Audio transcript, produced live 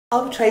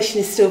Arbitration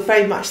is still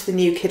very much the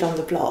new kid on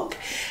the block,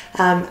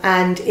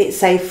 and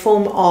it's a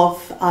form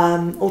of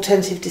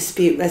alternative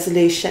dispute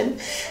resolution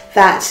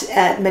that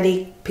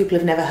many people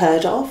have never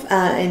heard of.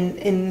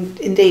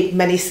 Indeed,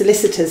 many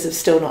solicitors have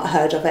still not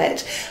heard of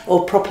it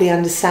or properly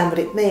understand what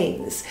it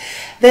means.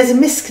 There's a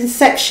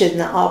misconception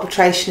that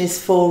arbitration is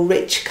for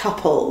rich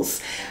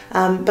couples,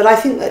 but I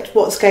think that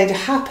what's going to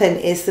happen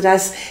is that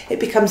as it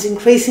becomes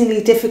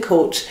increasingly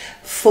difficult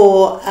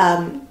for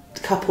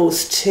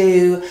couples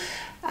to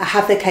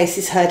have their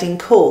cases heard in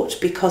court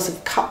because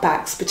of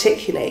cutbacks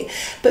particularly,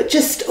 but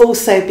just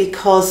also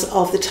because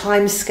of the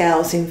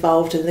timescales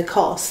involved and the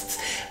costs,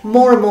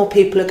 more and more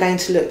people are going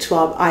to look to,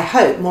 I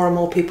hope more and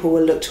more people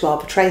will look to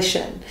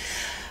arbitration.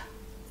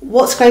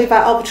 What's great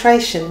about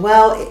arbitration?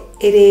 Well,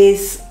 it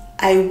is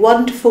a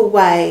wonderful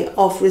way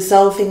of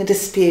resolving a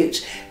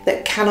dispute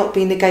that cannot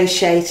be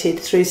negotiated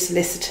through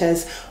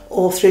solicitors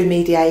or through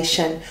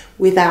mediation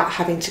without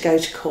having to go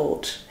to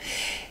court.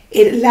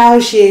 It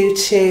allows you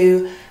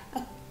to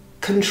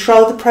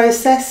control the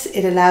process,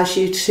 it allows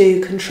you to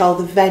control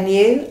the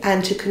venue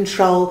and to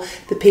control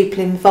the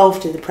people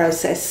involved in the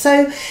process.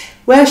 So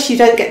whereas you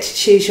don't get to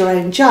choose your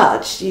own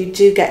judge, you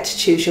do get to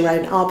choose your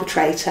own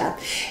arbitrator.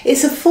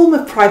 It's a form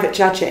of private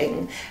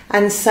judging,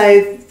 and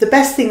so the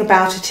best thing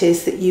about it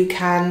is that you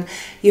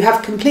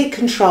have complete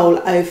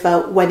control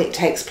over when it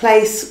takes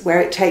place, where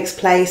it takes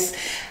place,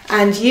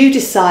 and you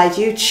decide,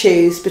 you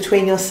choose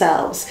between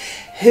yourselves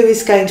who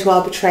is going to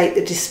arbitrate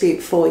the dispute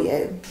for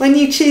you. When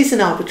you choose an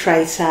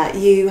arbitrator,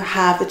 you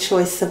have a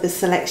choice of a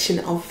selection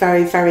of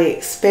very, very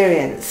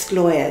experienced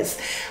lawyers,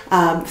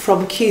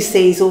 from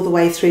QCs all the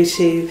way through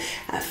to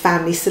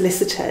family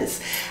solicitors,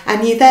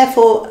 and you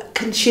therefore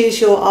can choose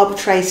your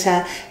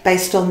arbitrator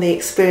based on the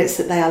experience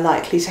that they are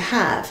likely to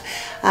have.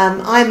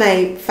 I'm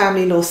a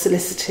family law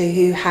solicitor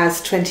who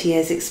has 20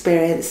 years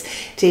experience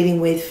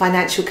dealing with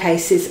financial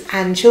cases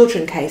and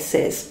children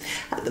cases.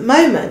 At the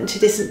moment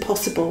it isn't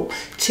possible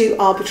to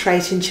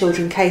arbitrate in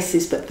children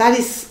cases, but that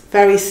is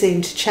very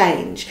soon to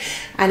change,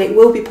 and it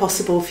will be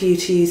possible for you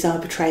to use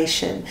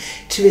arbitration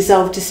to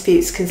resolve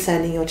disputes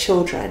concerning your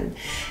children.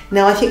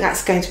 Now I think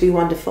that's going to be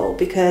wonderful,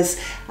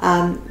 because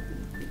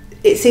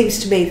it seems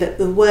to me that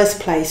the worst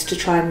place to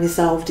try and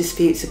resolve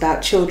disputes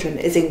about children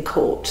is in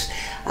court.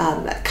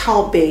 That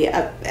can't be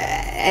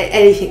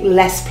anything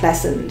less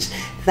pleasant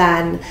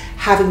than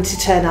having to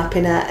turn up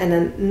in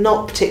a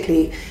not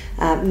particularly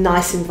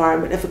nice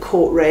environment of a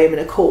courtroom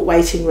and a court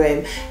waiting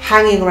room,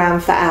 hanging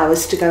around for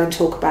hours to go and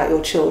talk about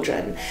your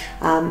children.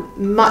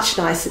 Much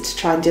nicer to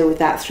try and deal with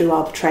that through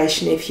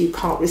arbitration if you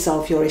can't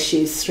resolve your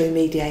issues through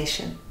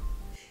mediation.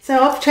 So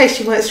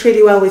arbitration works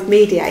really well with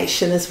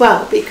mediation as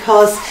well,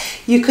 because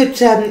you could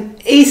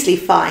easily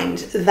find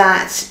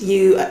that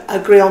you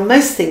agree on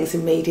most things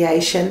in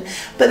mediation,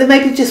 but there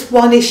may be just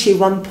one issue,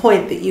 one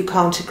point that you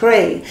can't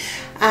agree,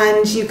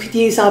 and you could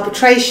use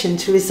arbitration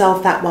to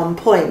resolve that one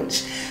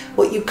point.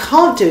 What you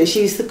can't do is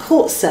use the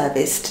court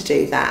service to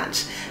do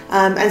that.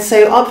 And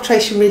so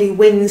arbitration really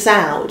wins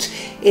out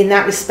in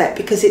that respect,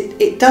 because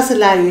it does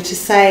allow you to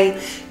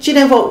say, do you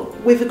know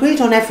what, we've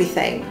agreed on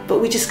everything, but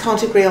we just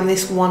can't agree on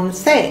this one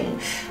thing.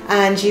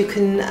 And you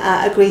can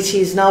agree to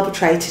use an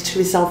arbitrator to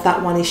resolve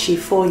that one issue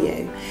for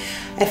you.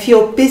 If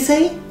you're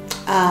busy,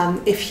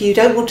 if you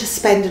don't want to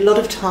spend a lot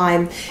of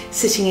time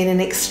sitting in an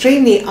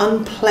extremely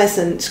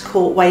unpleasant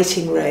court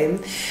waiting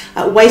room,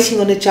 waiting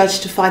on a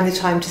judge to find the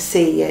time to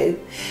see you,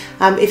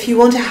 if you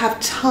want to have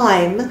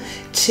time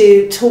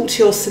to talk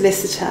to your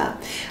solicitor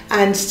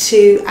and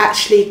to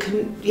actually,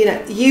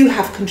 you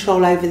have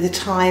control over the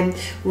time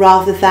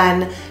rather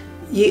than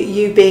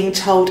you being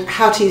told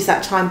how to use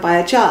that time by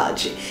a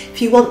judge. If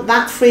you want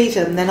that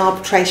freedom, then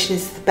arbitration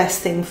is the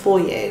best thing for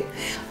you.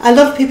 A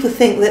lot of people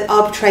think that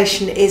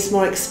arbitration is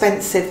more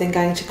expensive than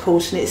going to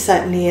court, and it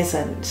certainly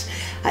isn't.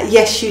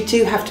 Yes, you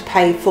do have to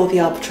pay for the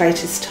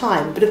arbitrator's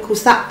time, but of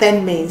course that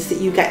then means that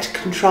you get to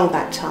control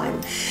that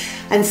time.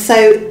 And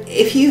so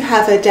if you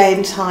have a day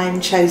and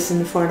time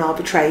chosen for an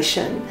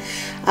arbitration,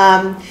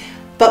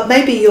 but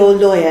maybe your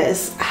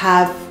lawyers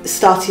have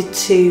started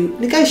to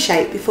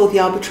negotiate before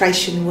the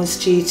arbitration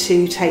was due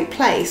to take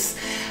place,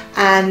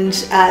 and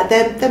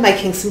they're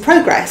making some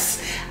progress,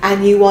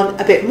 and you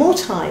want a bit more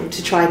time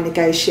to try and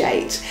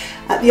negotiate.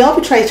 The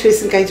arbitrator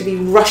isn't going to be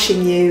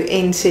rushing you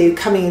into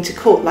coming into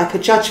court like a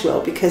judge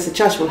will, because a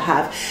judge will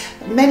have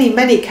many,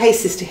 many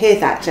cases to hear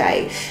that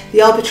day.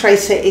 The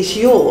arbitrator is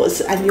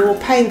yours and you're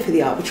paying for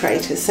the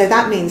arbitrator, so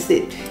that means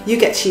that you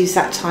get to use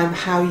that time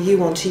how you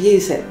want to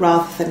use it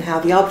rather than how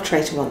the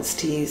arbitrator wants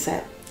to use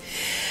it.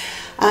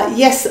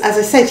 Yes, as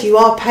I said, you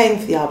are paying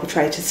for the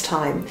arbitrator's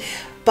time,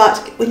 but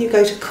when you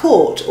go to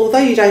court, although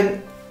you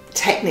don't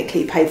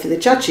technically pay for the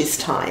judge's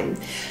time,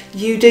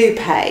 you do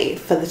pay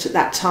for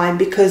that time,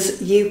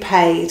 because you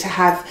pay to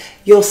have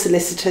your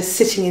solicitor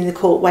sitting in the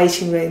court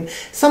waiting room,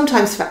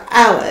 sometimes for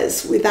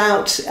hours,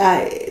 without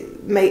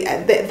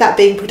that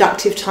being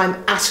productive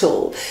time at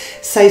all.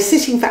 So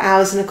sitting for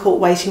hours in a court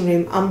waiting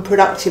room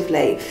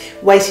unproductively,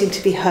 waiting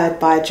to be heard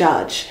by a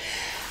judge.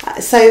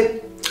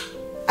 So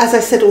As I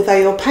said, although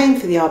you're paying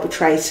for the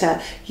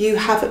arbitrator, you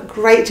have a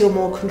great deal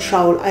more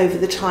control over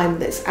the time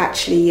that's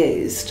actually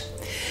used.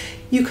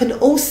 You can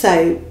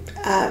also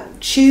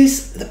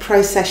choose the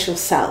process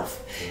yourself.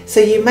 So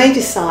you may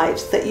decide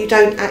that you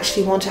don't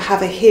actually want to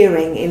have a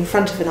hearing in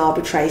front of an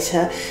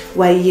arbitrator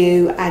where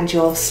you and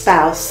your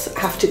spouse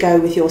have to go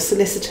with your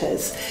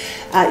solicitors.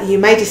 You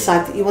may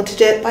decide that you want to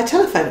do it by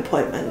telephone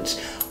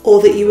appointment, or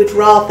that you would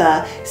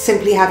rather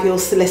simply have your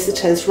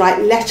solicitors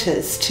write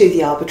letters to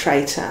the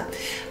arbitrator.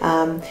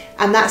 And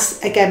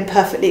that's, again,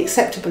 perfectly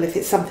acceptable if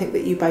it's something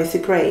that you both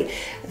agree.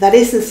 That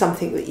isn't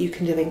something that you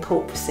can do in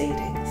court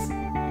proceedings.